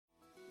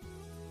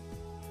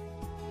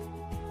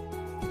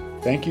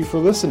Thank you for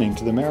listening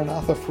to the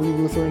Maranatha Free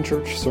Lutheran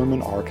Church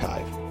Sermon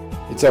Archive.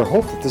 It's our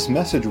hope that this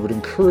message would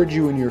encourage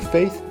you in your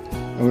faith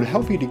and would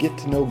help you to get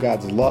to know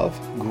God's love,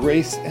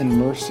 grace, and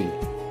mercy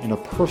in a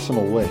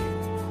personal way.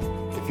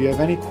 If you have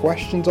any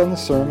questions on the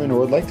sermon or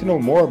would like to know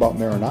more about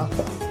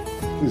Maranatha,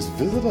 please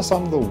visit us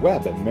on the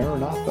web at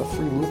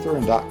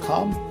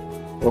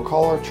maranathafreelutheran.com or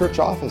call our church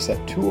office at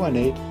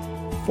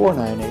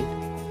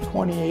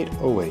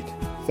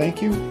 218-498-2808.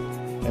 Thank you,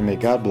 and may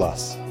God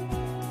bless.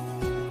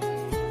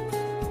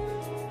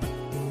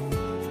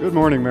 Good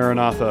morning,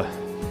 Maranatha.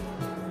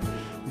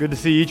 Good to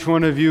see each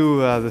one of you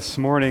this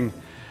morning.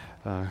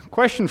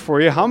 Question for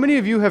you, how many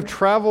of you have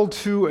traveled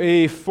to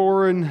a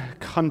foreign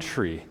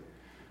country?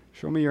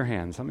 Show me your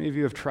hands. How many of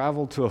you have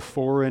traveled to a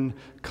foreign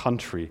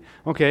country?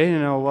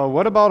 Okay,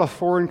 what about a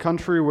foreign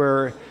country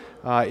where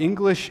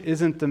English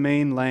isn't the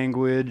main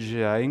language,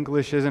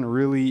 English isn't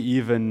really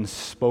even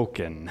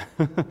spoken?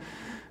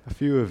 A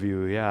few of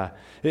you, yeah.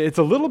 It's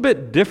a little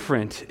bit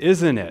different,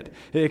 isn't it?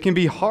 It can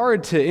be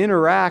hard to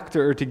interact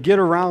or to get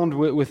around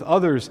with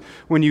others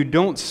when you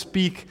don't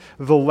speak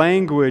the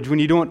language, when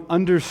you don't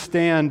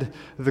understand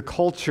the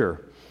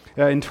culture.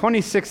 In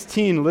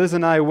 2016, Liz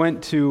and I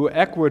went to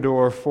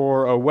Ecuador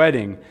for a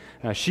wedding.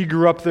 She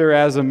grew up there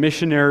as a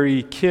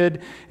missionary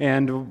kid,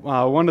 and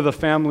one of the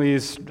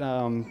family's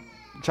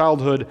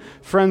childhood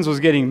friends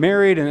was getting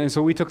married, and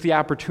so we took the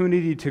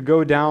opportunity to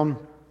go down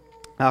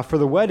for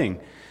the wedding.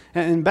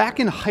 And back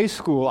in high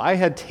school, I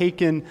had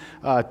taken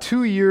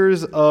 2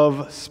 years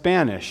of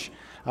Spanish,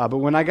 but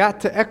when I got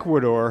to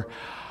Ecuador,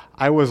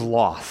 I was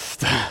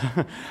lost.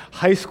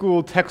 High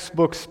school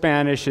textbook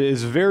Spanish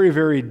is very,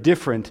 very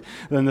different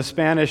than the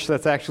Spanish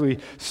that's actually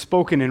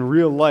spoken in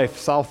real life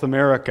South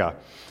America.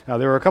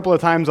 There were a couple of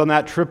times on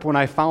that trip when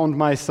I found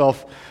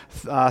myself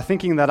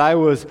thinking that I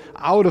was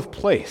out of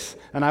place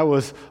and I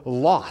was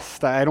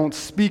lost. I don't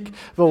speak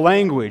the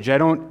language. I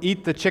don't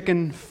eat the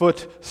chicken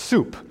foot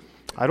soup.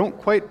 I don't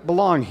quite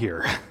belong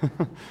here.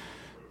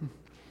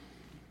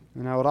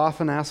 And I would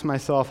often ask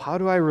myself, how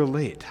do I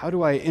relate? How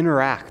do I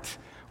interact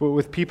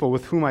with people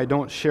with whom I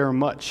don't share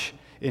much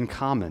in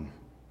common?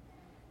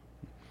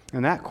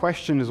 And that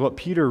question is what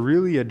Peter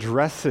really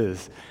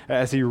addresses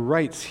as he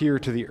writes here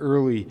to the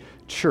early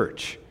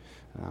church.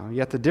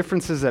 Yet the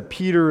differences that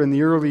Peter and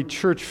the early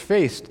church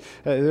faced,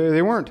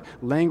 they weren't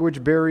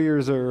language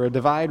barriers or a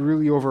divide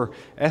really over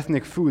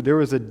ethnic food. There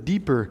was a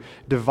deeper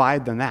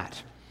divide than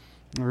that.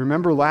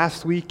 Remember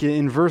last week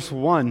in verse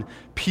 1,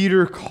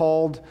 Peter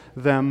called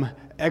them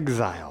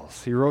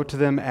exiles. He wrote to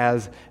them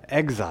as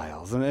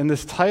exiles. And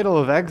this title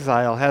of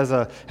exile has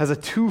a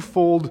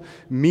twofold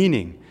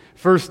meaning.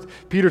 First,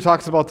 Peter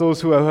talks about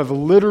those who have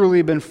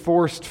literally been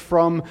forced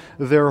from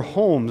their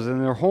homes and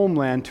their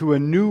homeland to a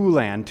new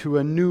land, to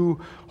a new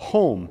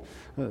home.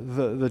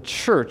 The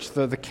church,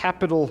 the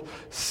capital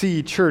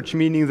C church,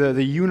 meaning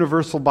the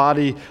universal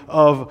body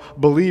of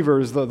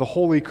believers, the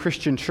holy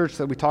Christian church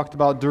that we talked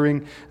about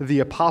during the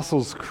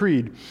Apostles'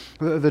 Creed.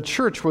 The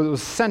church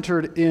was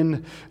centered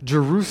in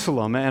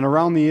Jerusalem and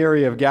around the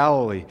area of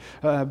Galilee.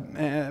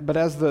 But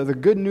as the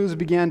good news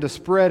began to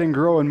spread and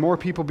grow and more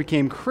people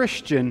became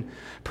Christian,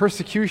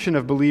 persecution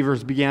of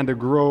believers began to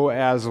grow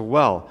as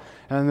well.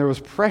 And there was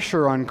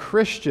pressure on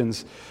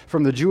Christians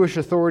from the Jewish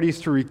authorities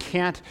to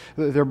recant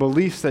their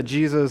beliefs that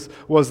Jesus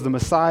was the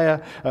Messiah.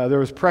 There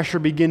was pressure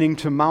beginning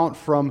to mount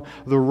from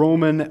the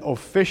Roman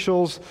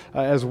officials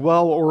as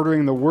well,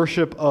 ordering the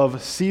worship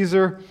of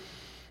Caesar.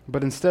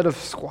 But instead of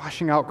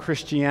squashing out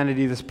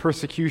Christianity, this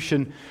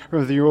persecution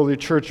of the early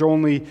church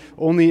only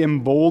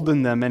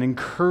emboldened them and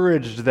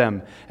encouraged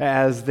them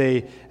as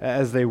they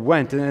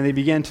went. And they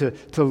began to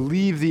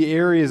leave the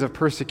areas of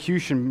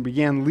persecution,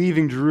 began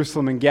leaving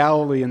Jerusalem and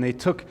Galilee, and they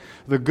took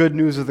the good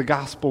news of the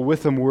gospel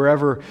with them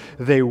wherever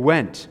they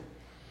went.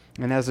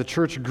 And as the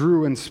church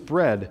grew and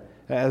spread,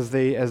 as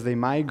they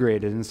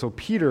migrated. And so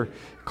Peter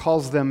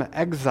calls them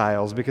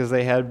exiles because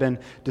they had been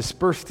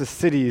dispersed to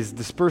cities,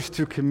 dispersed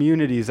to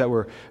communities that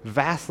were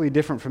vastly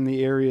different from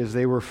the areas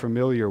they were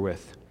familiar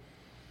with.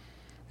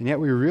 And yet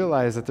we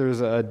realize that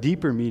there's a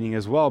deeper meaning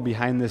as well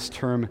behind this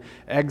term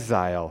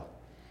exile.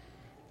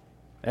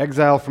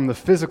 Exile from the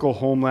physical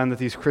homeland that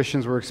these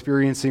Christians were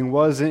experiencing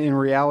was in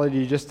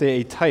reality just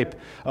a type,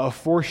 a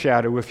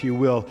foreshadow, if you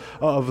will,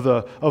 of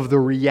the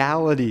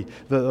reality,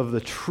 of the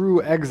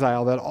true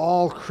exile that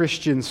all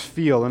Christians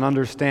feel and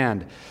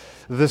understand.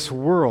 This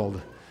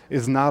world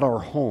is not our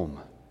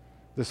home.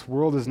 This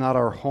world is not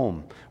our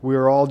home. We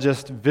are all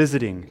just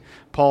visiting.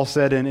 Paul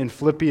said in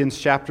Philippians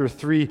chapter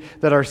 3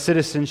 that our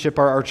citizenship,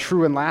 our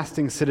true and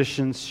lasting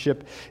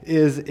citizenship,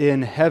 is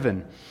in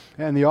heaven.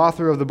 And the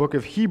author of the book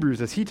of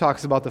Hebrews, as he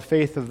talks about the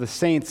faith of the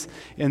saints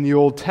in the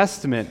Old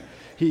Testament,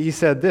 he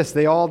said this: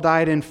 they all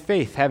died in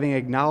faith, having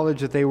acknowledged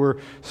that they were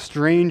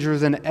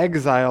strangers and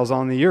exiles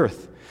on the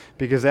earth,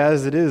 because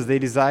as it is, they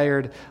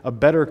desired a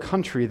better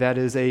country, that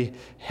is, a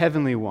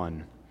heavenly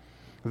one.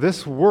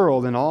 This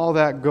world and all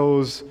that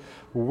goes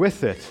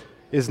with it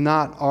is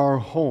not our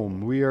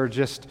home. We are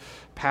just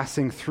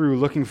passing through,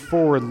 looking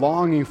forward,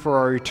 longing for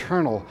our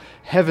eternal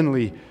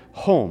heavenly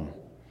home.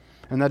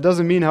 And that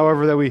doesn't mean,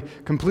 however, that we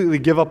completely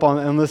give up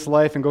on this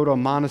life and go to a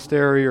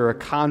monastery or a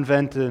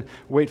convent and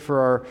wait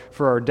for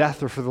our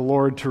death or for the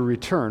Lord to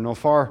return. No,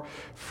 far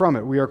from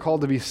it. We are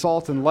called to be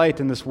salt and light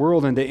in this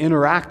world and to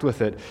interact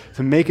with it,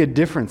 to make a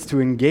difference,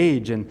 to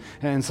engage.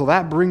 And so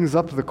that brings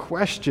up the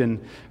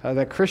question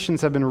that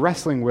Christians have been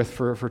wrestling with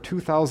for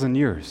 2,000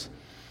 years.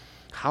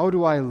 How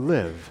do I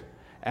live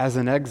as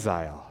an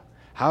exile?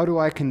 How do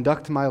I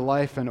conduct my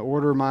life and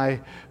order my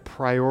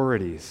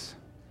priorities?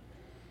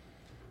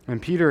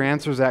 And Peter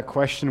answers that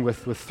question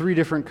with 3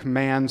 different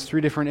commands,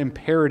 3 different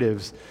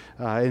imperatives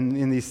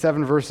in these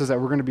 7 verses that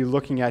we're going to be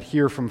looking at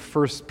here from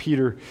 1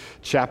 Peter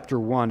chapter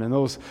 1. And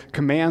those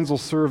commands will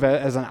serve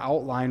as an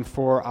outline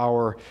for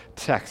our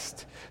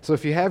text. So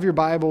if you have your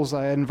Bibles,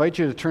 I invite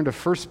you to turn to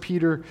 1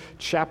 Peter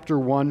chapter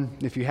 1,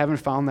 if you haven't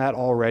found that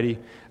already.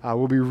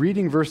 We'll be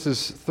reading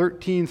verses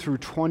 13 through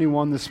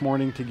 21 this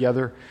morning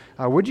together.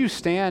 Would you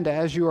stand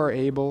as you are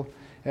able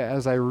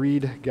as I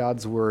read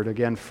God's word?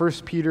 Again, 1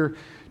 Peter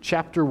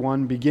chapter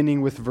 1,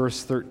 beginning with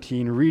verse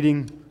 13,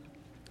 reading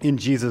in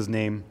Jesus'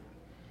 name.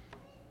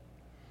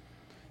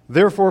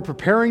 Therefore,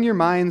 preparing your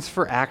minds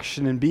for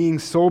action and being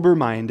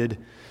sober-minded,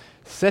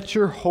 set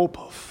your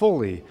hope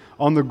fully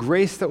on the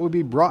grace that will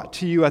be brought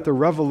to you at the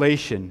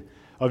revelation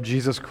of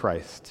Jesus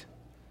Christ.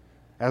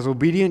 As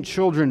obedient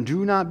children,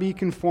 do not be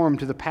conformed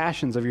to the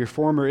passions of your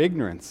former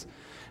ignorance,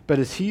 but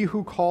as he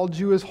who called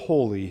you is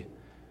holy,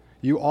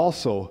 you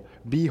also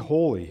be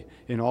holy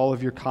in all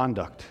of your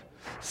conduct.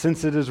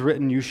 Since it is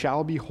written, you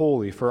shall be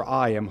holy, for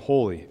I am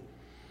holy.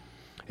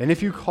 And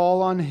if you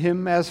call on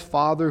him as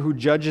Father who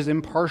judges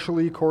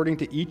impartially according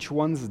to each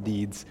one's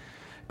deeds,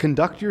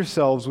 conduct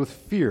yourselves with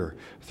fear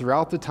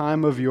throughout the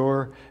time of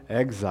your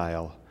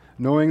exile,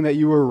 knowing that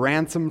you were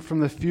ransomed from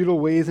the futile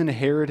ways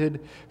inherited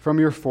from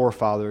your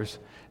forefathers,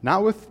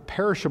 not with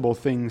perishable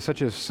things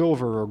such as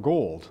silver or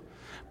gold,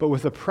 but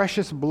with the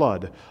precious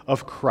blood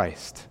of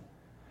Christ,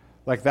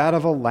 like that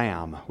of a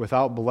lamb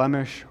without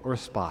blemish or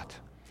spot.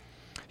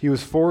 He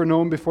was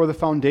foreknown before the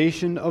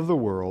foundation of the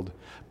world,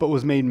 but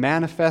was made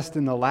manifest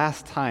in the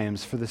last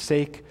times for the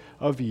sake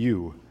of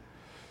you,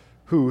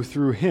 who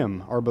through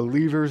him are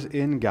believers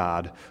in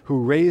God,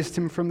 who raised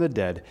him from the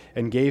dead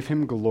and gave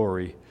him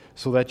glory,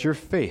 so that your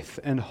faith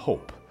and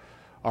hope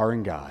are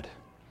in God.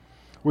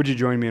 Would you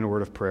join me in a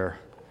word of prayer?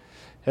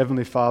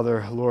 Heavenly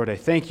Father, Lord, I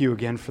thank you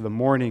again for the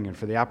morning and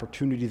for the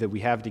opportunity that we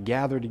have to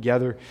gather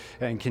together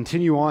and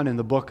continue on in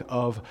the book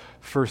of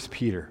 1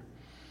 Peter.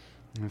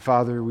 And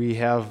Father, we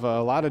have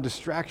a lot of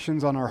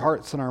distractions on our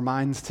hearts and our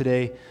minds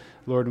today.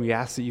 Lord, we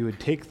ask that you would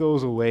take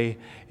those away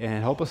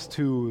and help us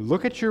to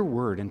look at your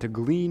word and to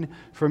glean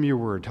from your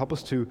word. Help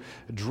us to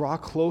draw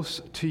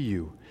close to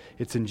you.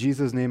 It's in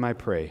Jesus' name I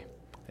pray.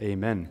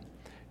 Amen.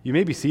 You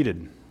may be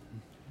seated.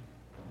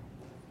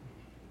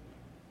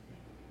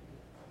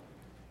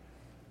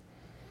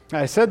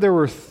 I said there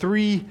were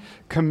 3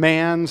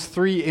 commands,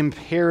 3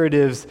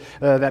 imperatives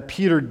that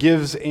Peter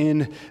gives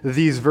in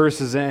these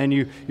verses. And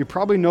you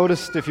probably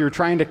noticed if you're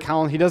trying to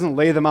count, he doesn't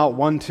lay them out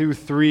 1, 2,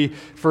 3,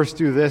 first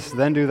do this,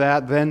 then do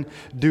that, then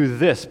do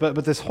this.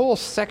 But this whole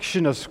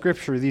section of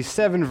Scripture, these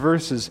 7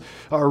 verses,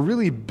 are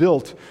really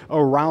built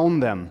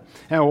around them.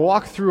 And we'll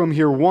walk through them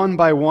here one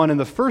by one. And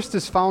the first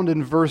is found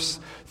in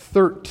verse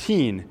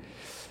 13.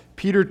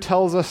 Peter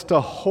tells us to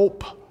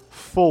hope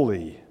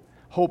fully.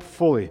 Hope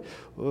fully.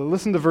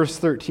 Listen to verse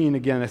 13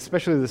 again,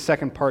 especially the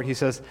second part. He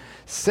says,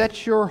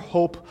 set your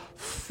hope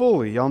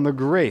fully on the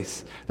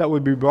grace that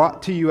would be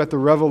brought to you at the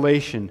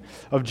revelation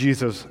of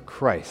Jesus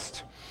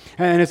Christ.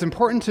 And it's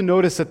important to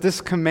notice that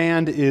this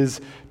command is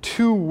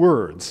 2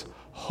 words,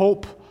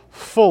 hope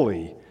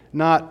fully,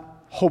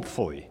 not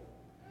hopefully.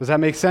 Does that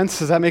make sense?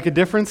 Does that make a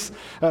difference?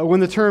 When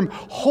the term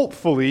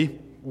hopefully,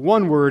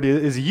 one word,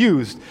 is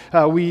used,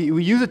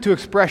 we use it to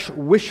express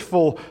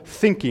wishful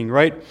thinking,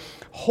 right?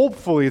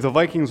 Hopefully the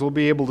Vikings will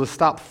be able to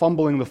stop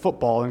fumbling the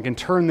football and can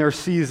turn their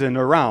season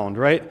around,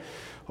 right?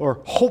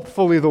 Or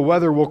hopefully the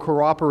weather will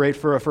cooperate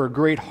for a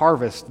great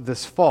harvest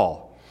this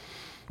fall.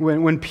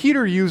 When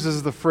Peter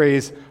uses the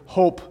phrase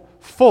hope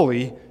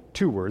fully,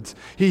 2 words,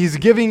 he's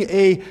giving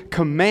a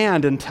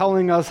command and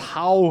telling us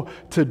how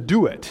to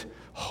do it.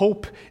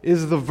 Hope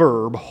is the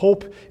verb,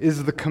 hope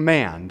is the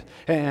command,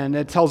 and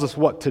it tells us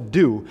what to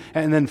do,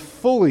 and then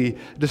fully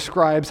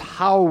describes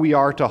how we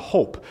are to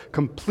hope,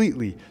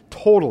 completely,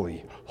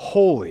 totally,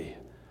 wholly.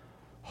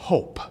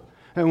 Hope.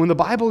 And when the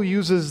Bible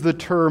uses the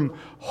term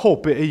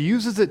hope, it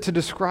uses it to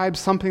describe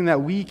something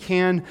that we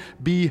can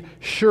be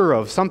sure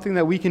of, something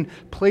that we can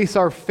place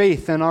our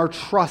faith and our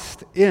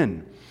trust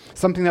in,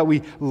 something that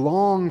we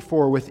long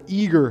for with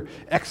eager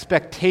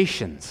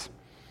expectations.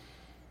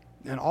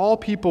 And all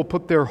people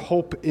put their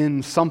hope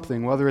in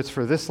something, whether it's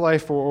for this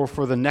life or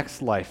for the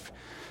next life.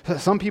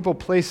 Some people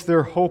place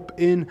their hope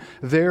in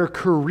their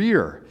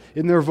career,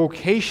 in their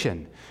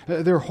vocation.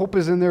 Their hope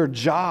is in their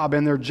job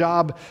and their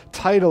job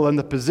title and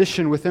the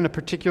position within a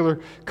particular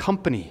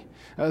company.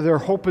 Their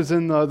hope is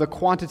in the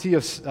quantity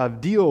of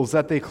deals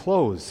that they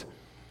close.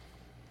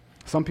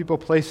 Some people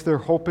place their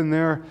hope in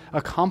their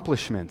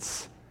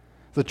accomplishments,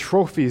 the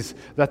trophies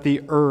that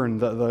they earn,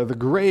 the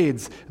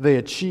grades they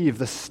achieve,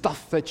 the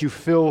stuff that you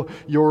fill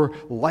your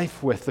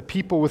life with, the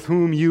people with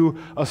whom you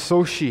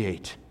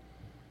associate.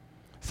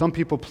 Some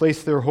people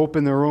place their hope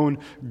in their own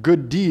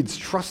good deeds,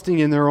 trusting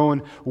in their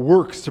own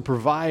works to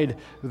provide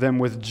them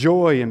with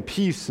joy and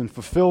peace and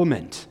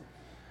fulfillment.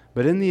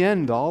 But in the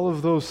end, all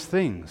of those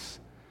things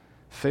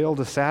fail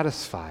to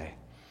satisfy.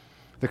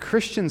 The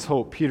Christian's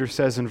hope, Peter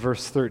says in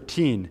verse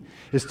 13,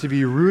 is to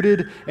be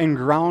rooted and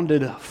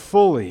grounded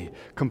fully,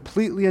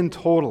 completely and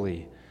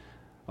totally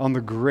on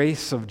the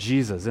grace of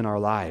Jesus in our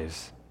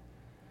lives.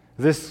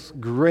 This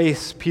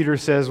grace, Peter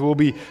says, will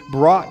be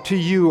brought to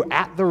you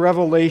at the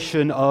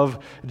revelation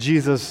of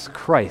Jesus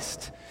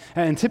Christ.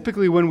 And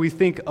typically when we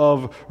think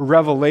of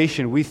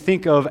revelation, we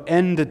think of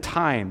end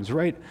times,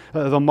 right?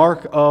 The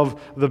mark of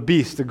the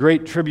beast, the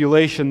great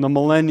tribulation, the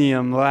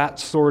millennium, that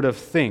sort of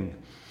thing.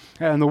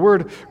 And the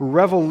word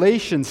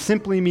revelation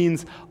simply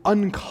means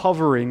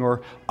uncovering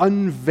or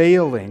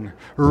unveiling,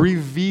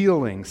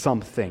 revealing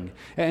something.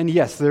 And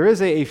yes, there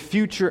is a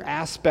future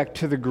aspect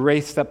to the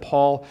grace that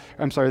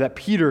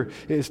Peter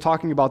is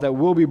talking about that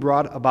will be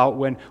brought about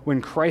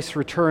when Christ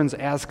returns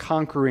as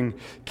conquering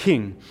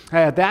king.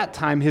 At that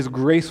time, his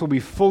grace will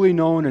be fully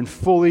known and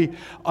fully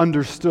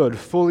understood,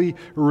 fully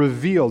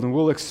revealed, and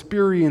we'll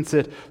experience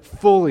it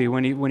fully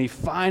when he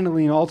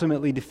finally and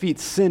ultimately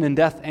defeats sin and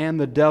death and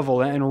the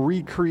devil and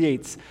recreates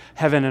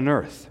heaven and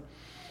earth.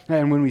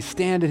 And when we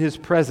stand in his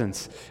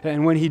presence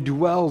and when he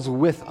dwells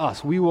with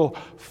us, we will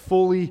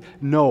fully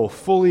know,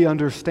 fully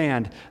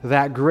understand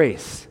that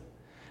grace.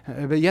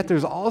 But yet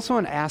there's also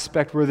an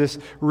aspect where this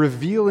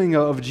revealing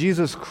of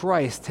Jesus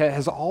Christ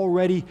has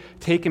already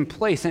taken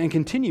place and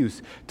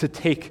continues to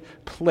take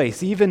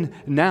place, even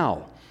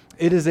now.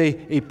 It is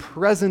a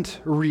present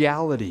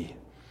reality.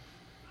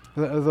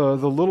 The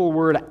little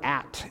word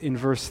 "at" in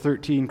verse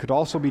 13 could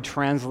also be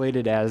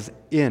translated as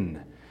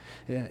 "in."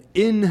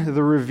 In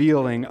the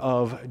revealing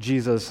of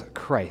Jesus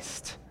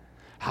Christ.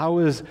 How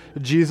is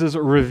Jesus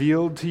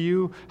revealed to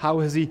you? How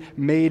is he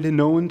made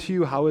known to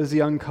you? How is he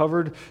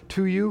uncovered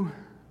to you?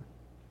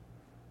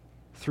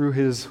 Through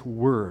his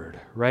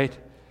word, right?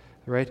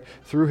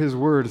 Through his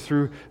word,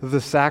 through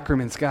the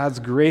sacraments, God's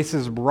grace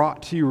is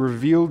brought to you,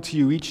 revealed to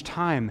you each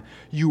time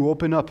you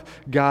open up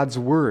God's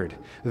word.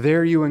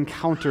 There you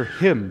encounter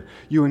him.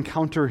 You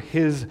encounter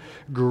his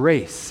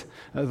grace.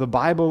 The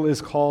Bible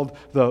is called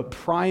the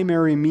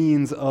primary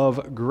means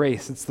of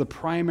grace. It's the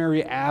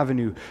primary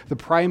avenue, the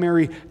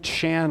primary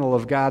channel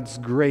of God's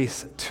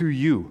grace to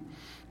you.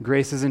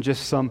 Grace isn't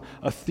just some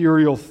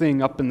ethereal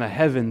thing up in the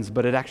heavens,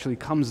 but it actually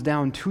comes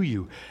down to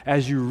you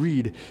as you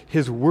read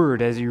his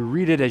word, as you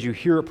read it, as you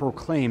hear it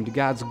proclaimed.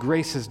 God's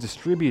grace is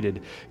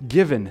distributed,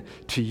 given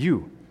to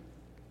you.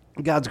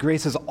 God's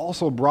grace is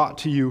also brought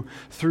to you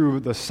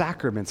through the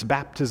sacraments.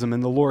 Baptism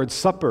and the Lord's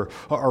Supper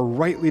are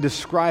rightly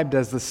described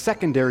as the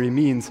secondary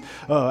means,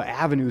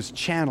 avenues,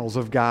 channels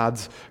of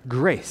God's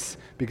grace,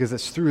 because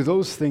it's through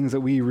those things that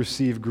we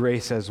receive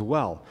grace as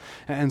well.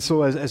 And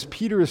so as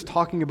Peter is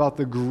talking about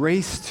the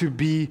grace to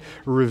be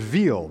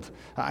revealed,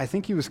 I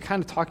think he was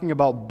kind of talking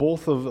about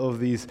both of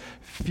these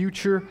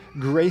future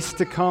grace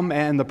to come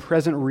and the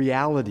present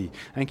reality.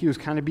 I think he was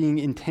kind of being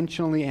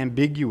intentionally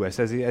ambiguous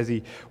as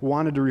he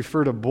wanted to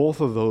refer to both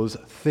of those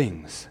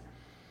things.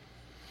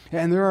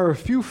 And there are a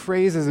few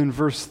phrases in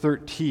verse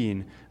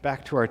 13,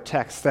 back to our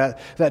text,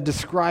 that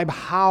describe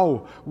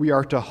how we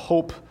are to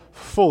hope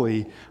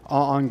fully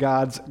on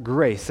God's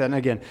grace. And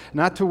again,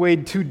 not to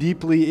wade too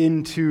deeply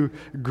into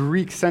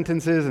Greek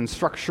sentences and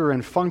structure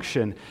and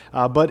function,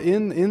 but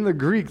in the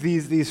Greek,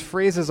 these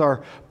phrases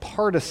are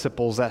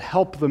participles that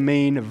help the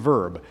main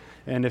verb.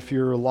 And if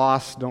you're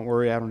lost, don't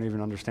worry, I don't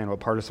even understand what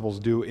participles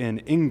do in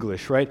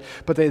English, right?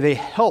 But they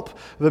help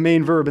the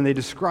main verb, and they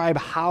describe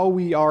how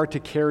we are to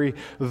carry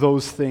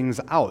those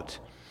things out.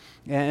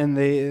 And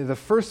the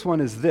first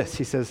one is this.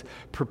 He says,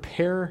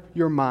 prepare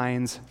your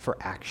minds for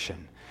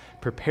action.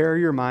 Prepare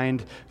your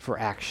mind for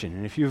action.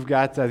 And if you've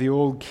got the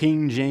old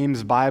King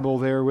James Bible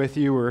there with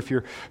you, or if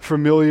you're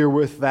familiar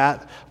with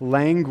that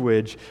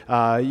language,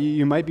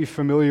 you might be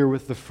familiar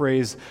with the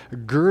phrase,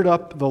 gird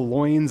up the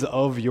loins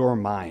of your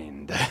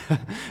mind.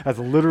 That's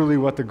literally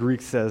what the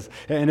Greek says.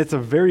 And it's a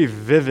very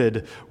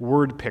vivid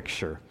word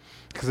picture.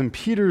 Because in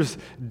Peter's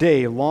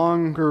day,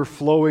 longer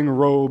flowing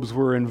robes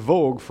were in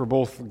vogue for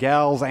both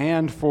gals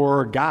and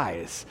for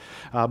guys.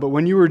 But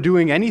when you were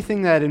doing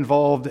anything that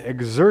involved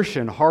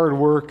exertion, hard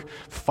work,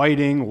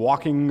 fighting,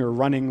 walking, or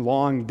running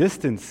long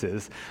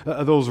distances,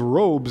 those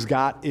robes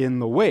got in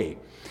the way.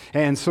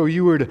 And so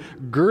you would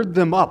gird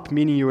them up,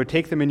 meaning you would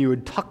take them and you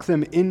would tuck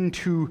them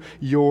into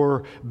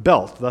your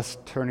belt, thus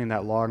turning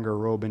that longer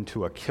robe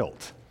into a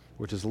kilt.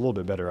 Which is a little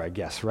bit better, I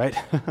guess, right?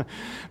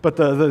 But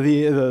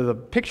the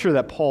picture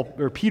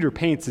that Peter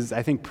paints is,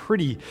 I think,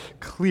 pretty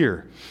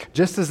clear.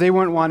 Just as they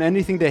wouldn't want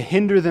anything to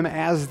hinder them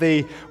as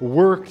they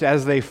worked,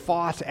 as they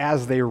fought,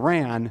 as they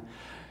ran,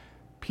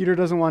 Peter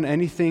doesn't want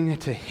anything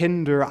to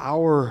hinder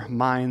our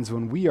minds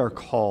when we are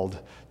called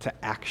to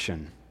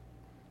action.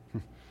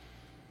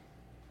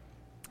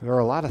 There are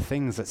a lot of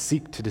things that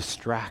seek to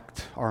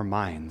distract our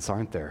minds,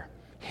 aren't there?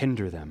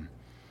 Hinder them.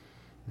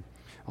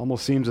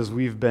 Almost seems as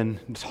we've been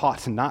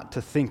taught not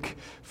to think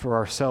for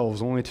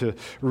ourselves, only to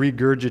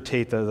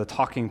regurgitate the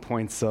talking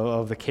points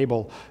of the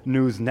cable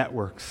news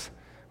networks.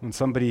 When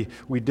somebody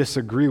we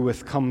disagree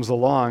with comes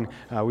along,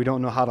 we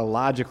don't know how to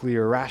logically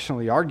or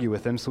rationally argue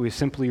with them, so we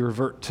simply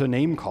revert to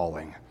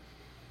name-calling.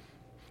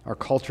 Our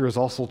culture has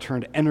also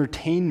turned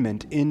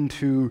entertainment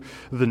into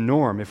the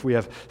norm. If we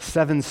have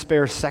 7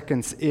 spare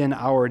seconds in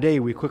our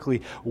day, we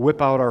quickly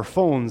whip out our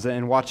phones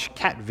and watch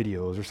cat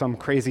videos or some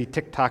crazy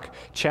TikTok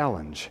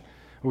challenge.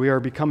 We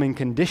are becoming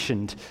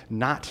conditioned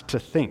not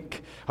to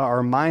think.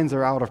 Our minds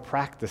are out of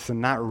practice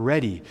and not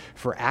ready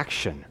for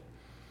action.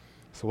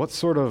 So what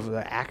sort of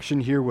action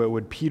here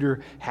would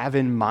Peter have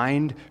in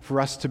mind for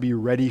us to be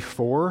ready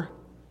for?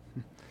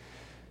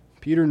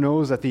 Peter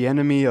knows that the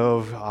enemy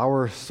of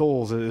our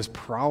souls is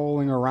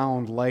prowling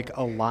around like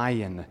a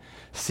lion,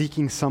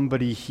 seeking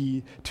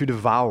somebody to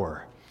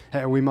devour.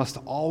 And we must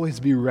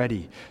always be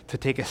ready to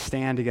take a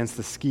stand against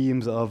the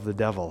schemes of the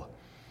devil.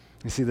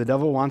 You see, the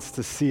devil wants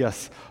to see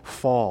us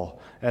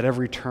fall at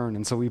every turn,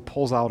 and so he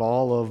pulls out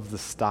all of the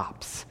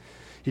stops.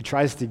 He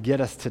tries to get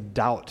us to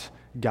doubt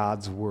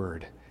God's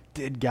word.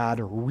 Did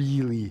God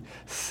really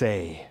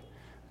say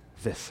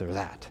this or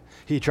that?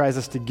 He tries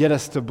us to get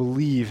us to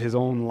believe his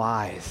own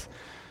lies.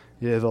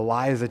 Yeah, the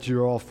lies that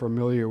you're all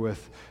familiar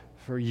with.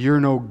 For you're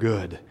no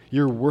good.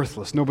 You're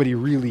worthless. Nobody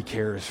really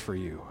cares for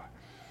you.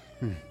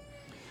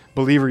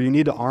 Believer, you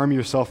need to arm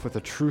yourself with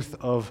the truth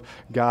of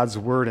God's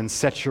word and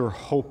set your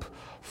hope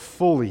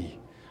fully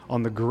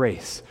on the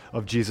grace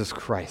of Jesus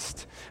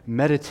Christ.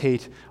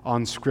 Meditate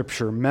on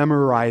Scripture.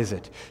 Memorize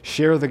it.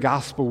 Share the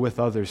gospel with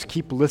others.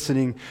 Keep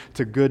listening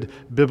to good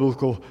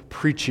biblical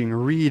preaching.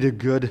 Read a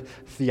good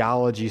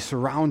theology.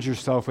 Surround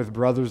yourself with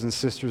brothers and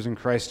sisters in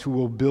Christ who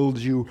will build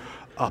you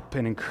up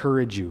and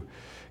encourage you.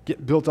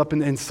 Get built up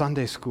in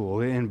Sunday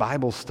school, in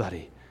Bible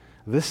study.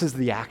 This is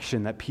the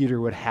action that Peter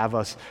would have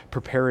us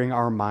preparing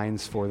our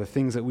minds for, the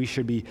things that we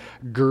should be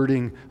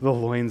girding the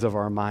loins of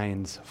our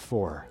minds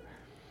for.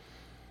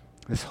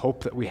 This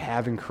hope that we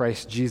have in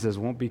Christ Jesus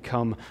won't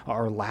become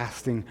our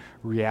lasting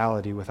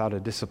reality without a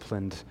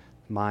disciplined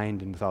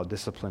mind and without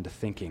disciplined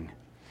thinking.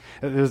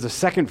 There's a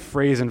second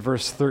phrase in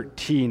verse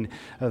 13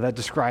 that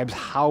describes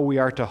how we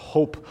are to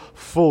hope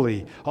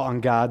fully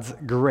on God's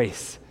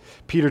grace.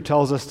 Peter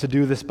tells us to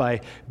do this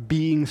by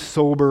being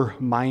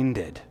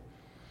sober-minded.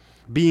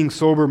 Being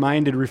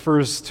sober-minded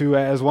refers to,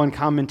 as one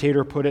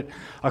commentator put it,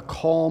 a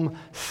calm,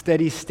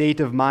 steady state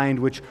of mind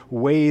which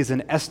weighs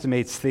and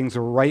estimates things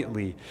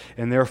rightly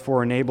and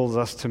therefore enables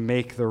us to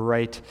make the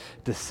right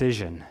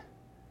decision.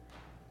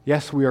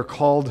 Yes, we are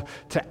called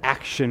to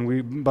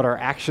action, but our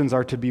actions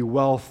are to be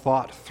well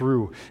thought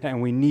through,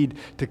 and we need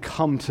to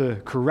come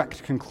to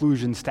correct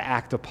conclusions to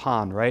act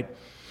upon, right?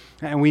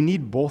 And we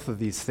need both of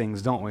these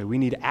things, don't we? We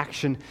need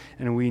action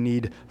and we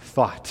need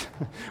thought.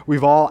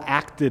 We've all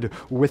acted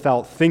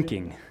without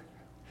thinking,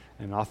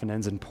 and it often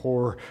ends in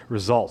poor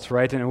results,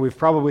 right? And we've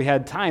probably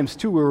had times,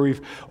 too, where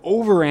we've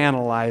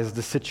overanalyzed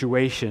the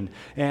situation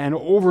and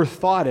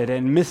overthought it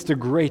and missed a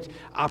great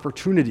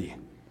opportunity.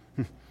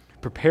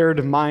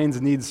 Prepared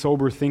minds need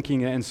sober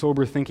thinking, and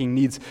sober thinking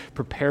needs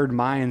prepared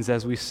minds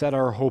as we set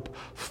our hope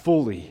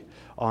fully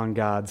on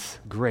God's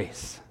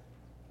grace.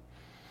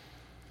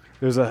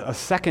 There's a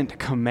second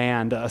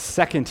command, a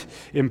second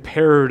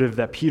imperative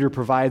that Peter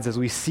provides as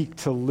we seek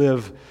to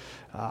live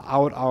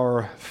out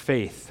our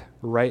faith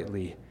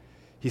rightly.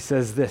 He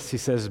says this, he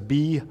says,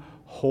 be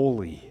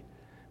holy,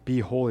 be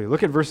holy.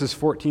 Look at verses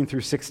 14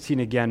 through 16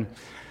 again.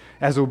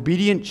 As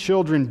obedient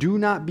children, do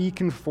not be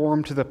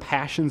conformed to the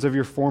passions of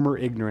your former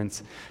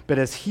ignorance, but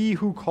as he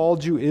who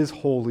called you is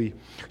holy,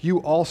 you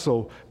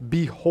also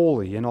be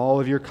holy in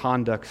all of your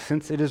conduct,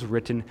 since it is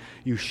written,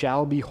 you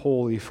shall be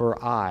holy, for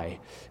I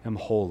am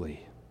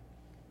holy.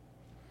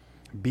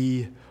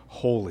 Be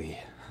holy.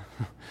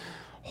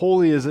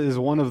 Holy is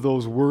one of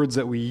those words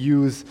that we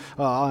use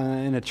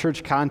in a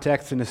church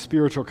context, in a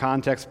spiritual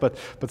context, but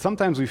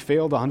sometimes we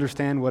fail to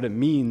understand what it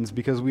means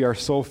because we are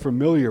so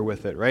familiar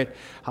with it, right?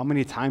 How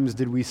many times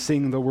did we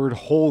sing the word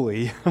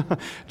holy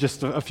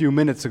just a few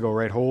minutes ago,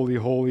 right? Holy,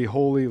 holy,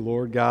 holy,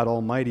 Lord God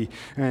Almighty.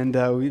 And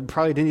we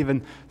probably didn't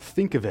even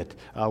think of it,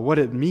 what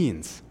it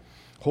means.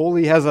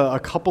 Holy has a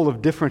couple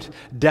of different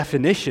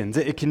definitions.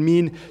 It can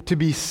mean to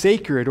be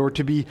sacred or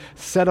to be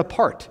set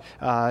apart.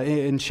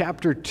 In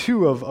chapter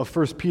 2 of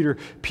 1 Peter,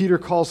 Peter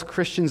calls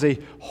Christians a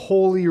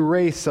holy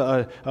race,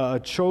 a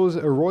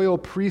royal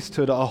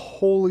priesthood, a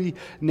holy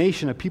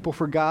nation, a people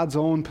for God's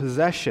own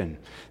possession,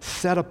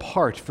 set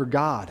apart for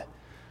God.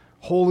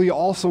 Holy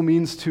also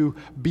means to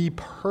be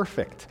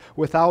perfect,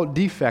 without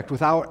defect,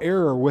 without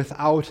error,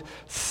 without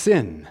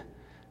sin.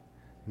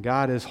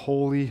 God is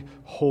holy,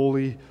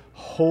 holy,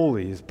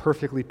 holy, is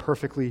perfectly,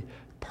 perfectly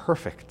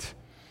perfect.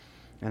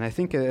 And I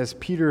think as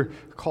Peter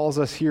calls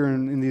us here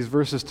in these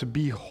verses to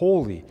be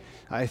holy,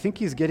 I think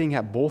he's getting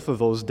at both of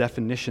those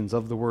definitions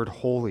of the word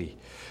holy.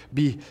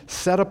 Be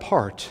set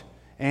apart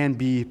and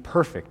be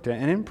perfect.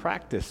 And in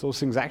practice, those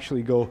things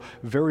actually go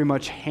very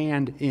much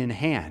hand in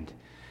hand.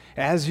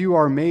 As you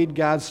are made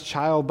God's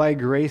child by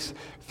grace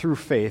through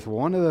faith,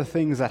 one of the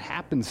things that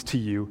happens to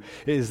you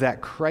is that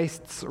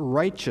Christ's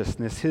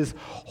righteousness, his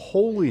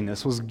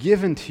holiness, was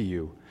given to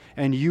you,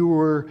 and you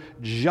were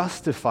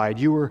justified.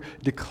 You were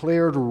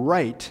declared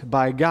right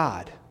by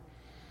God.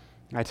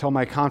 I tell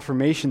my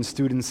confirmation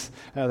students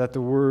that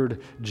the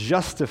word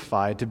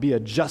justified, to be a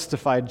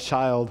justified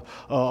child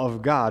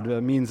of God,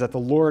 means that the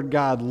Lord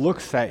God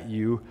looks at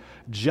you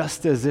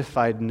just as if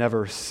I'd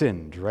never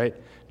sinned, right?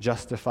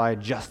 Justified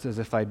just as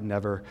if I'd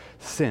never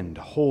sinned,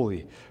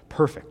 holy,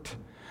 perfect.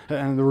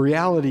 And the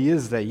reality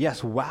is that,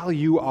 yes, while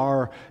you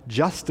are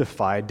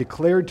justified,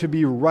 declared to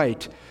be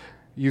right,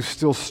 you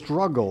still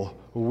struggle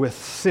with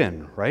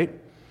sin, right?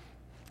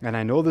 And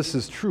I know this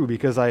is true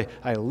because I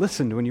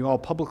listened when you all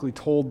publicly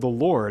told the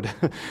Lord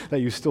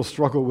that you still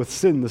struggle with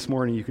sin this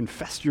morning. You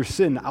confessed your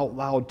sin out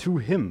loud to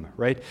him,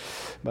 right?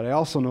 But I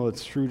also know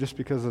it's true just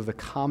because of the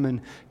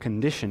common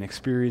condition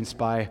experienced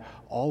by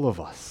all of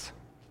us.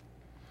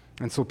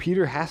 And so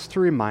Peter has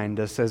to remind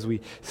us as we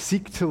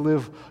seek to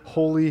live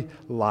holy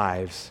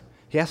lives,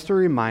 he has to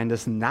remind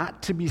us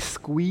not to be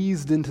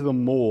squeezed into the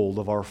mold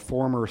of our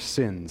former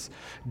sins.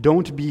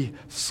 Don't be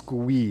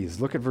squeezed.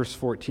 Look at verse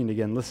 14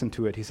 again. Listen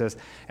to it. He says,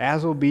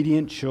 "As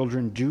obedient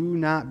children, do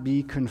not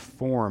be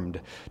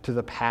conformed to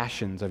the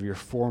passions of your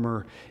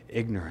former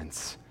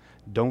ignorance."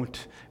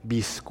 Don't be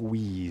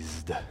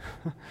squeezed.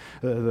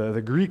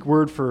 The Greek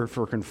word for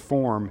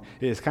conform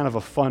is kind of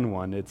a fun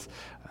one.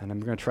 And I'm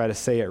going to try to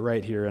say it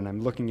right here, and I'm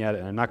looking at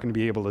it, and I'm not going to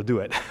be able to do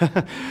it.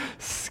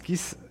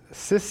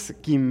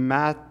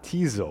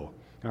 Syschematizo.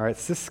 All right,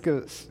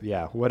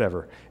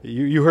 whatever.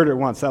 You heard it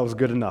once. That was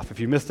good enough. If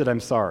you missed it,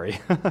 I'm sorry.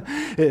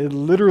 It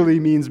literally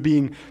means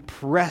being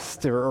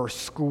pressed or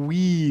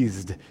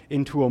squeezed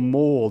into a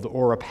mold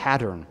or a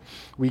pattern.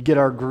 We get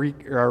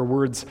our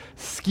words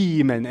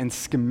scheme and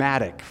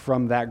schematic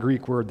from that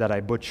Greek word that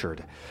I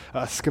butchered.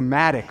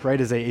 Schematic,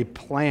 right, is a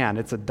plan.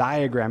 It's a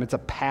diagram. It's a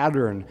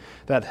pattern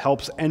that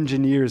helps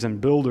engineers and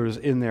builders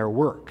in their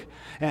work.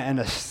 And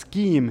a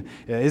scheme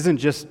isn't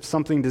just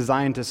something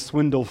designed to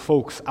swindle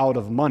folks out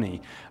of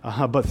money,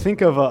 but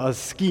think of a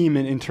scheme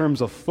in terms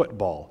of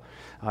football.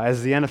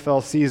 As the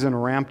NFL season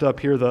ramped up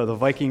here, the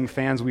Viking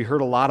fans, we heard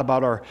a lot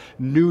about our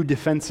new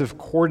defensive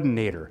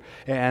coordinator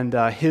and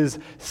his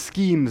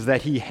schemes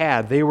that he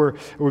had.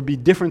 Would be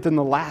different than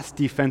the last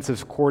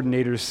defensive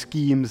coordinator's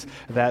schemes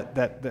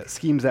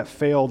that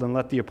failed and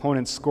let the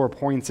opponents score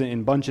points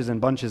in bunches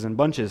and bunches and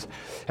bunches.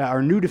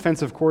 Our new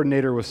defensive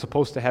coordinator was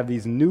supposed to have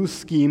these new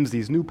schemes,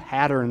 these new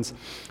patterns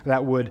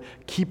that would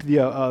keep the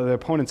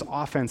opponent's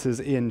offenses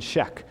in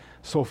check.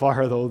 So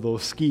far, though,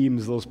 those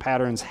schemes, those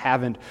patterns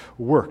haven't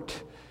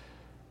worked.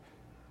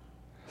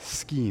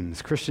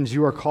 Schemes. Christians,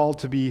 you are called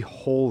to be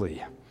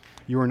holy.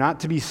 You are not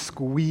to be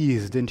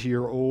squeezed into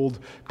your old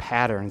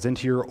patterns,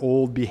 into your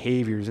old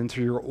behaviors,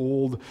 into your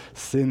old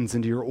sins,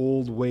 into your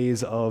old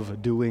ways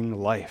of doing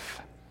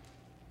life.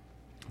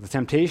 The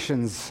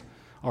temptations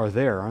are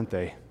there, aren't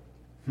they?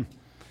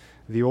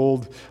 The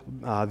old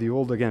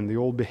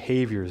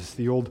behaviors,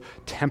 the old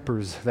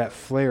tempers that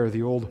flare,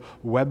 the old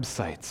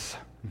websites.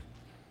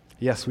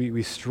 Yes,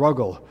 we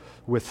struggle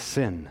with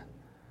sin,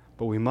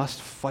 but we must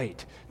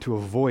fight to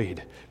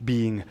avoid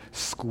being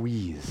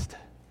squeezed.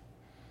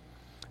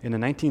 In a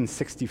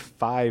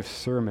 1965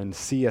 sermon,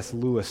 C.S.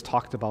 Lewis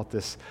talked about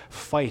this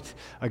fight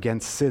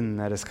against sin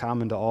that is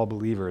common to all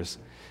believers.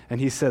 And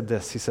he said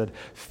this, he said,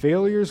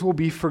 "Failures will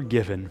be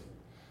forgiven.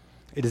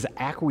 It is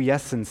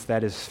acquiescence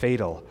that is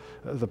fatal,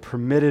 the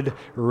permitted,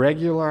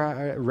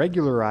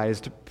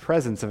 regularized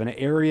presence of an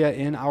area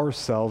in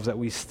ourselves that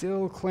we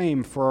still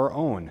claim for our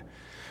own.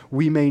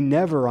 We may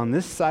never, on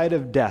this side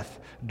of death,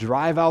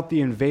 drive out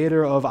the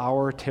invader of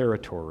our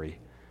territory,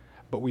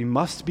 but we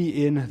must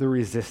be in the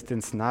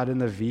resistance, not in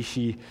the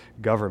Vichy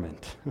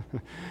government.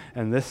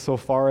 And this, so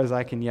far as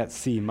I can yet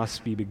see,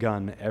 must be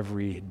begun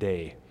every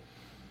day."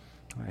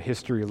 A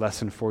history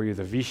lesson for you.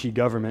 The Vichy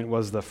government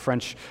was the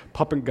French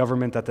puppet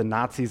government that the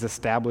Nazis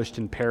established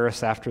in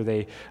Paris after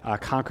they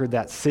conquered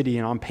that city.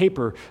 And on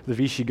paper, the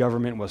Vichy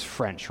government was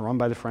French, run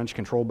by the French,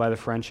 controlled by the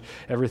French,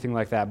 everything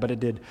like that. But it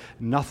did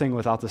nothing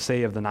without the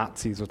say of the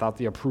Nazis, without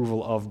the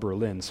approval of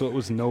Berlin. So it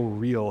was no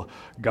real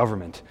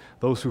government.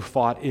 Those who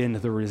fought in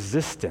the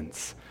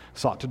resistance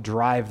sought to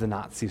drive the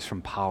Nazis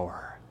from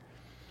power.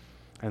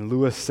 And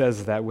Lewis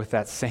says that with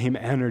that same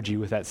energy,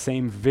 with that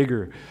same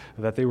vigor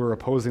that they were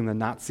opposing the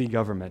Nazi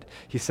government,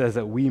 he says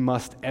that we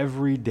must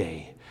every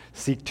day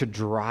seek to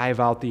drive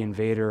out the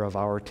invader of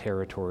our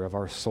territory, of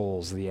our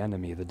souls, the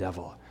enemy, the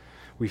devil.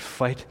 We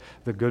fight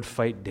the good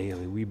fight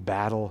daily. We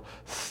battle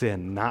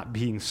sin, not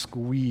being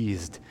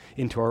squeezed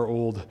into our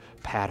old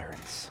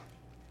patterns.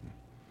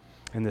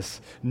 And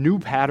this new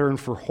pattern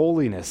for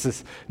holiness,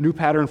 this new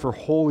pattern for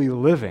holy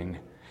living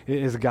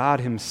is God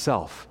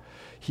himself.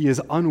 He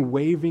is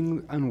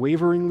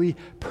unwaveringly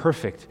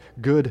perfect,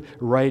 good,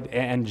 right,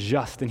 and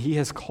just. And he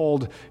has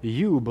called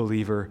you,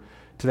 believer,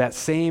 to that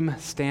same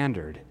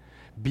standard.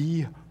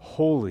 Be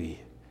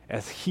holy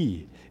as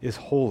he is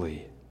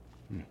holy.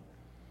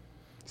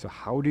 So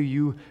how do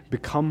you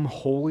become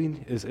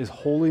holy? Is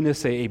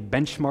holiness a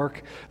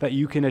benchmark that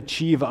you can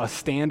achieve, a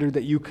standard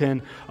that you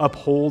can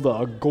uphold,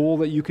 a goal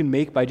that you can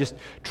make by just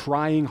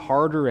trying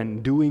harder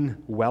and doing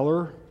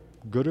weller,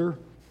 gooder?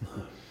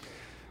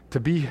 To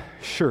be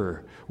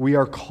sure, we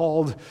are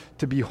called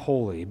to be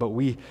holy, but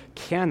we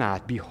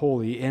cannot be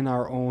holy in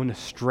our own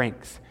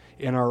strength,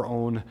 in our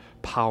own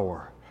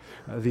power.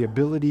 The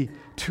ability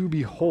to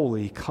be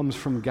holy comes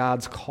from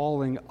God's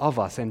calling of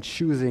us and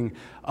choosing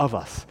of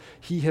us.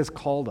 He has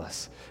called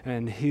us,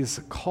 and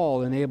his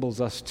call enables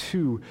us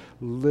to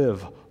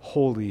live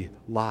holy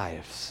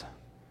lives.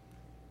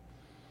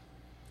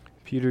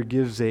 Peter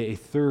gives a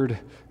third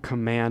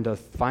command, a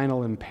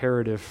final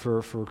imperative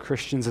for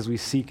Christians as we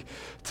seek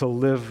to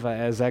live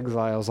as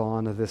exiles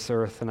on this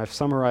earth. And I've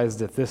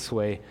summarized it this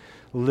way: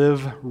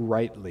 live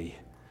rightly.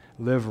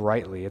 Live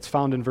rightly. It's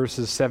found in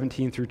verses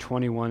 17 through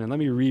 21, and let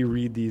me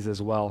reread these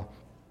as well.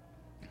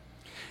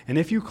 And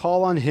if you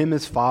call on him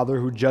as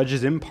Father, who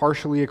judges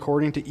impartially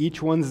according to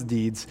each one's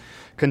deeds,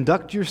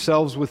 conduct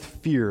yourselves with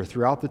fear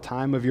throughout the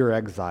time of your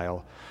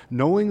exile,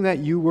 knowing that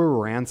you were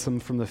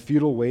ransomed from the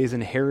futile ways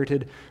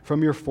inherited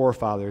from your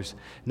forefathers,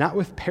 not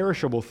with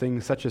perishable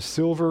things such as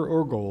silver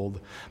or gold,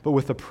 but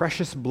with the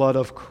precious blood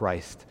of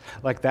Christ,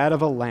 like that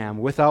of a lamb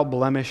without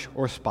blemish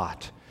or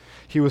spot.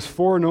 He was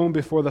foreknown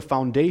before the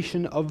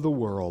foundation of the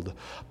world,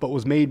 but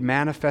was made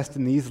manifest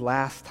in these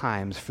last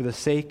times for the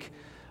sake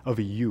of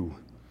you,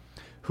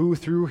 who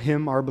through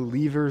him are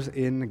believers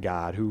in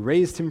God, who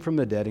raised him from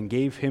the dead and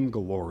gave him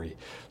glory,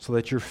 so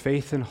that your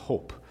faith and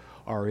hope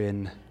are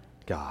in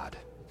God.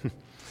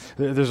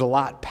 There's a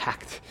lot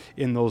packed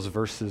in those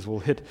verses. We'll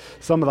hit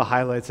some of the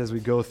highlights as we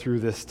go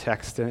through this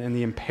text. And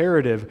the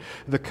imperative,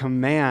 the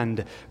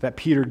command that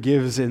Peter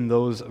gives in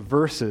those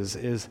verses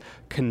is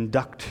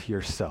conduct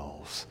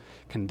yourselves.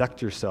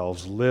 Conduct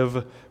yourselves,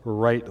 live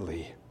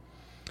rightly.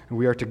 And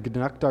we are to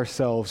conduct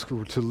ourselves,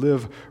 to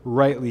live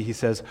rightly, he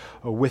says,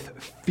 with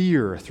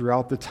fear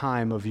throughout the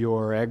time of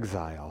your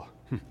exile.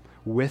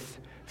 With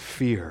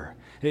fear.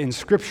 In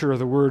Scripture,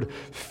 the word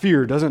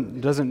fear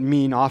doesn't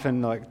mean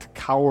often like to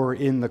cower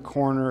in the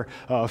corner,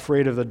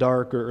 afraid of the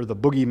dark, or the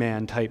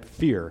boogeyman type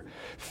fear.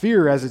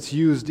 Fear, as it's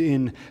used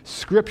in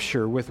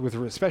Scripture,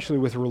 especially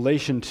with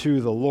relation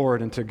to the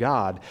Lord and to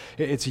God,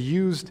 it's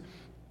used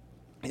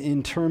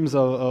in terms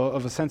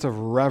of a sense of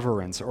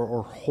reverence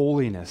or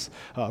holiness,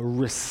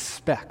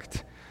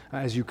 respect.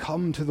 As you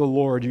come to the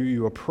Lord,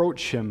 you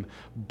approach him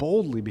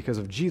boldly because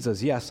of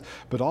Jesus, yes,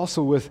 but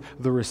also with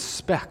the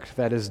respect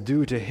that is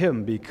due to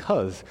him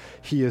because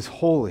he is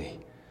holy.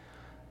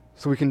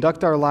 So we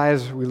conduct our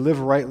lives, we live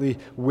rightly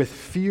with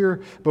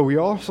fear, but we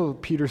also,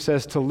 Peter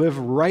says, to live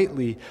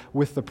rightly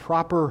with the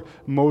proper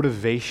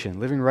motivation,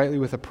 living rightly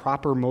with a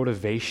proper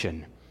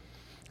motivation.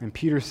 And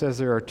Peter says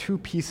there are two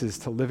pieces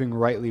to living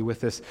rightly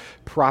with this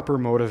proper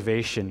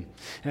motivation.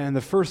 And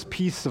the first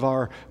piece of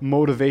our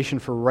motivation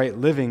for right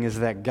living is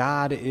that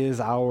God is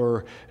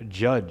our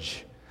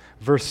judge.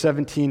 Verse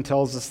 17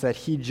 tells us that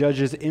he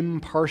judges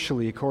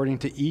impartially according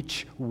to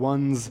each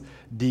one's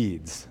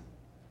deeds.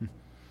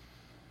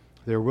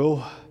 There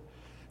will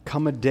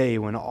come a day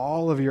when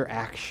all of your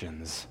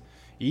actions,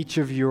 each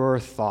of your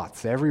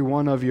thoughts, every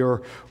one of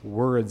your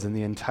words, and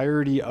the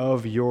entirety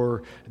of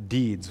your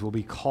deeds will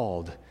be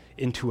called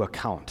into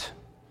account.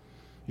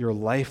 Your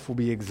life will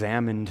be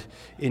examined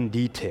in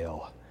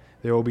detail.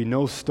 There will be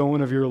no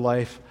stone of your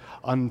life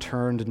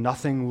unturned.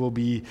 Nothing will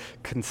be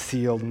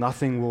concealed.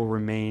 Nothing will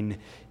remain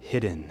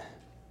hidden.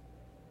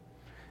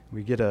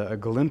 We get a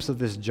glimpse of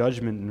this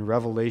judgment in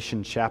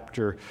Revelation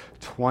chapter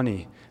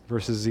 20,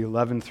 verses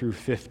 11 through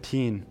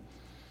 15.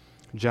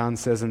 John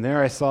says, "And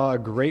there I saw a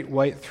great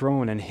white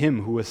throne and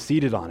him who was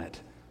seated on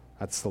it."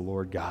 That's the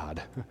Lord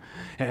God.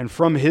 "And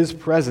from his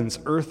presence,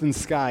 earth and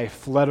sky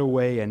fled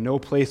away, and no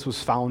place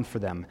was found for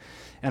them.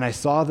 And I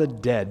saw the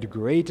dead,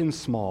 great and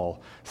small,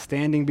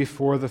 standing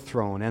before the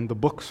throne, and the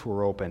books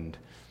were opened.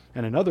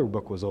 And another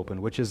book was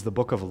opened, which is the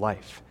book of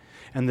life.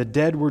 And the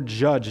dead were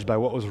judged by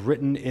what was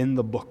written in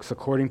the books,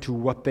 according to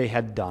what they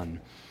had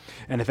done.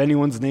 And if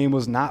anyone's name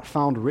was not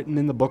found written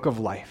in the book of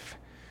life,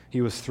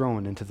 he was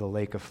thrown into the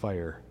lake of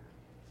fire."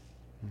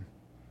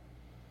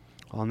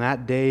 On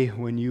that day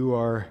when you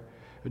are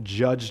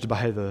judged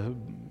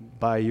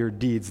by your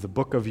deeds, the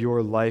book of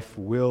your life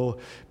will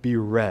be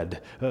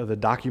read. The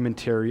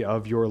documentary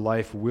of your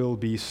life will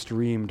be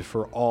streamed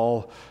for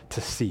all to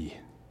see.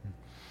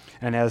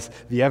 And as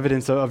the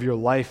evidence of your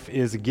life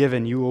is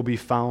given, you will be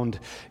found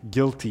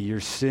guilty. Your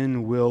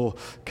sin will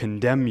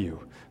condemn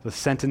you. The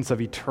sentence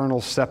of eternal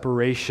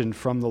separation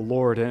from the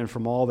Lord and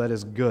from all that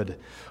is good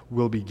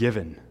will be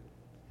given.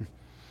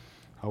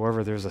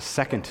 However, there's a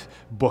second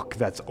book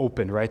that's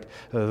open, right?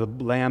 The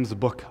Lamb's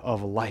book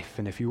of life.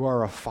 And if you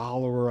are a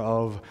follower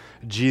of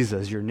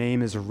Jesus, your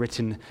name is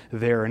written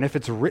there. And if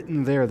it's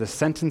written there, the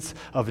sentence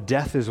of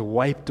death is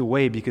wiped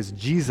away because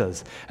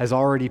Jesus has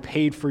already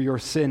paid for your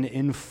sin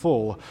in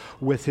full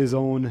with his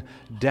own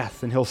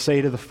death. And he'll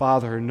say to the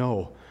Father,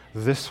 "No,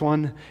 this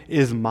one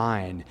is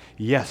mine.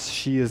 Yes,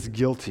 she is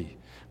guilty,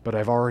 but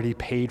I've already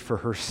paid for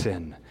her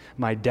sin.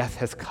 My death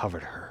has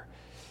covered her.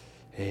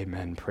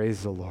 Amen.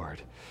 Praise the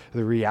Lord.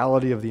 The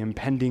reality of the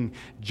impending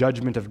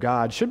judgment of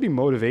God should be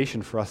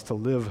motivation for us to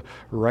live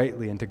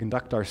rightly and to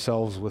conduct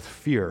ourselves with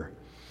fear.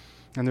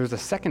 And there's a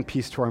second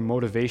piece to our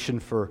motivation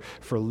for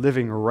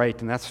living right,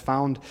 and that's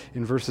found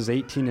in verses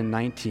 18 and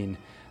 19.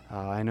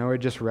 I know I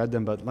just read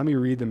them, but let me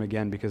read them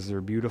again because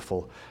they're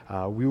beautiful.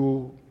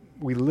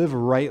 We live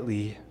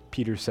rightly,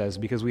 Peter says,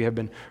 because we have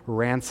been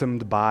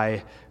ransomed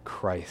by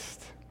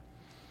Christ.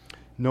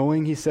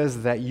 Knowing, he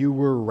says, that you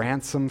were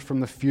ransomed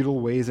from the futile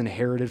ways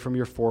inherited from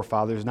your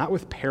forefathers, not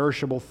with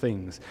perishable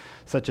things,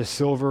 such as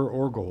silver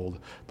or gold,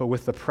 but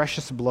with the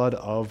precious blood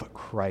of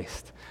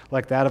Christ,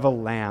 like that of a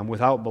lamb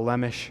without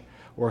blemish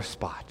or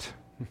spot.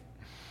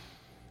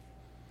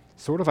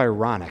 Sort of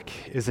ironic,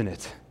 isn't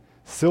it?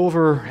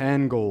 Silver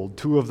and gold,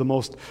 two of the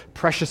most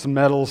precious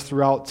metals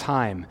throughout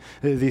time,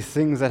 these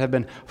things that have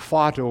been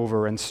fought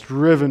over and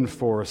striven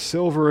for,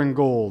 silver and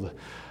gold,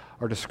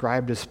 are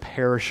described as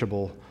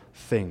perishable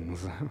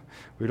things.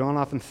 We don't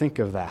often think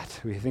of that.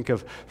 We think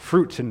of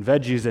fruit and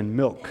veggies and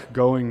milk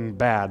going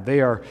bad.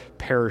 They are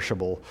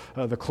perishable.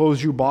 The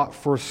clothes you bought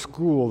for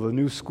school, the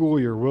new school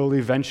year, will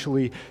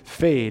eventually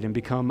fade and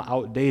become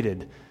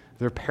outdated.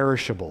 They're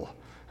perishable.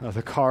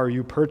 The car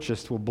you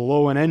purchased will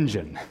blow an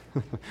engine.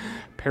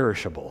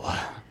 Perishable.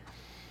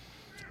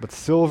 But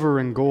silver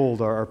and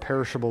gold are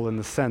perishable in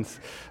the sense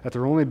that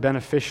they're only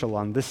beneficial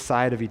on this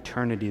side of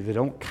eternity. They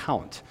don't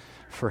count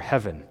for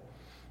heaven.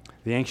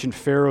 The ancient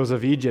pharaohs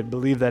of Egypt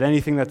believed that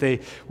anything that they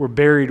were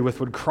buried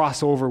with would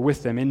cross over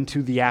with them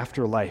into the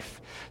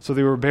afterlife. So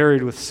they were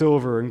buried with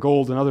silver and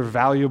gold and other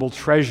valuable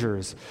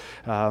treasures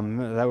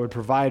that would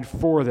provide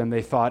for them,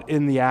 they thought,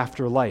 in the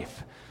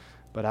afterlife.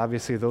 But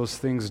obviously those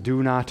things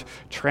do not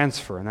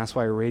transfer, and that's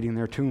why raiding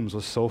their tombs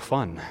was so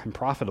fun and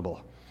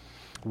profitable.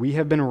 We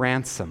have been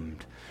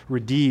ransomed,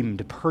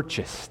 redeemed,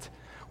 purchased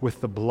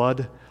with the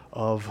blood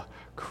of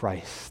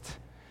Christ.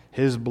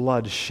 His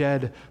blood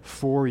shed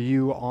for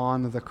you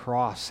on the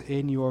cross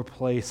in your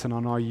place and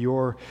on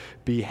your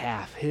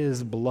behalf.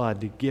 His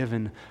blood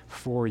given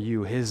for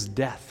you. His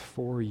death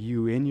for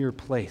you in your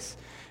place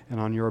and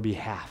on your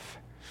behalf.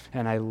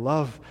 And I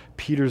love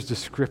Peter's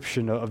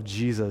description of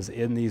Jesus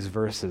in these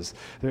verses.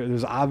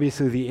 There's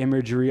obviously the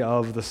imagery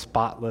of the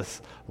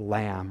spotless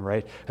lamb,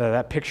 right?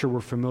 That picture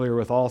we're familiar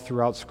with all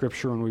throughout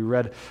Scripture, and we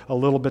read a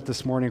little bit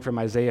this morning from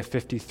Isaiah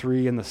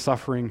 53 and the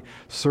suffering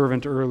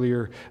servant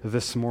earlier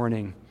this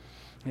morning.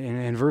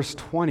 In verse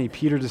 20,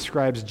 Peter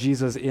describes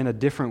Jesus in a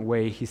different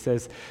way. He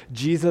says,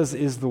 Jesus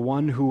is the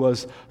one who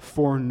was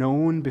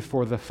foreknown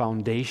before the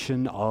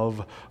foundation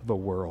of the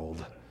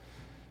world.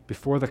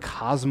 Before the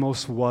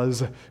cosmos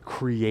was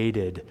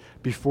created,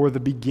 before the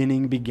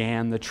beginning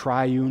began, the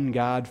triune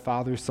God,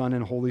 Father, Son,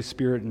 and Holy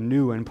Spirit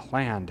knew and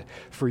planned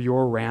for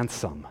your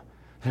ransom.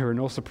 There were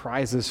no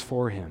surprises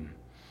for him.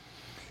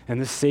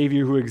 And this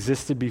Savior who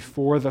existed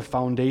before the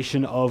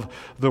foundation of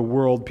the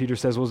world, Peter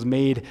says, was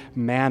made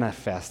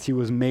manifest. He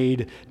was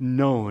made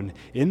known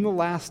in the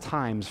last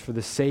times for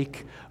the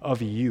sake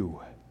of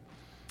you.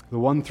 The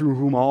one through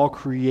whom all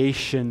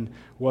creation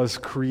was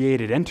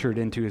created, entered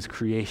into his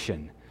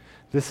creation.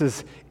 This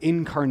is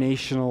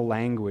incarnational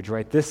language,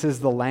 right? This is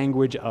the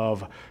language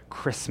of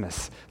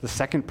Christmas, the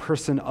second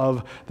person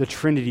of the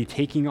Trinity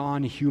taking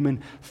on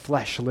human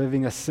flesh,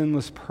 living a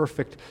sinless,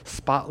 perfect,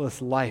 spotless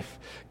life,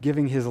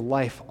 giving his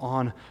life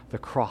on the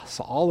cross.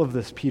 All of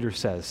this, Peter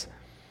says,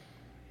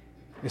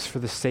 is for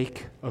the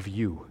sake of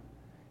you.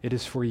 It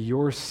is for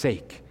your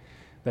sake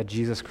that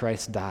Jesus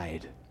Christ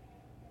died.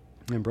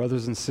 And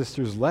brothers and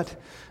sisters, let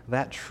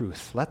that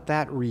truth, let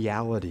that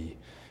reality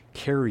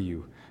carry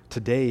you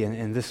today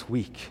and this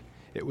week.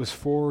 It was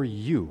for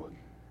you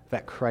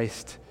that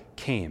Christ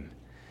came.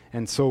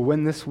 And so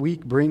when this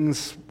week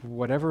brings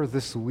whatever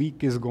this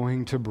week is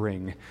going to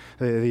bring,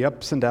 the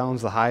ups and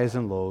downs, the highs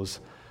and lows,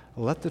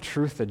 let the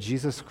truth that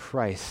Jesus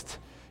Christ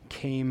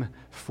came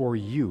for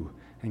you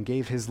and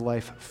gave his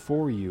life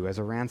for you as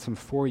a ransom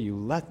for you,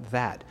 let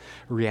that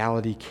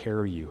reality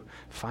carry you.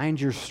 Find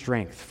your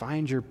strength,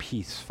 find your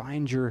peace,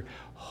 find your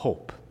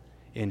hope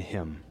in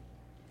him.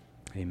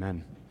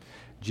 Amen.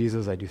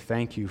 Jesus, I do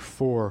thank you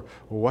for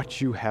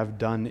what you have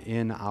done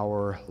in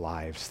our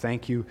lives.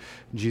 Thank you,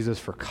 Jesus,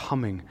 for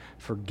coming,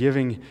 for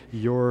giving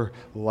your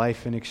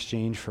life in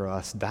exchange for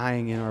us,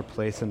 dying in our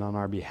place and on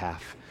our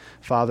behalf.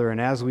 Father,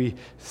 and as we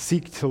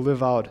seek to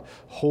live out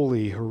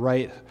holy,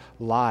 right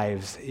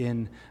lives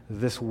in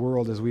this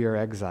world as we are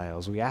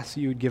exiles, we ask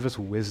that you would give us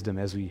wisdom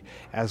as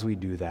we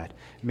do that.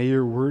 May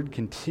your word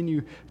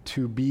continue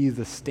to be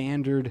the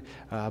standard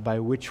by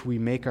which we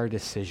make our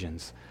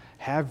decisions.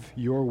 Have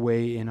your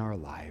way in our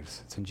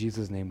lives. It's in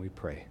Jesus' name we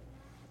pray.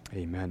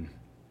 Amen.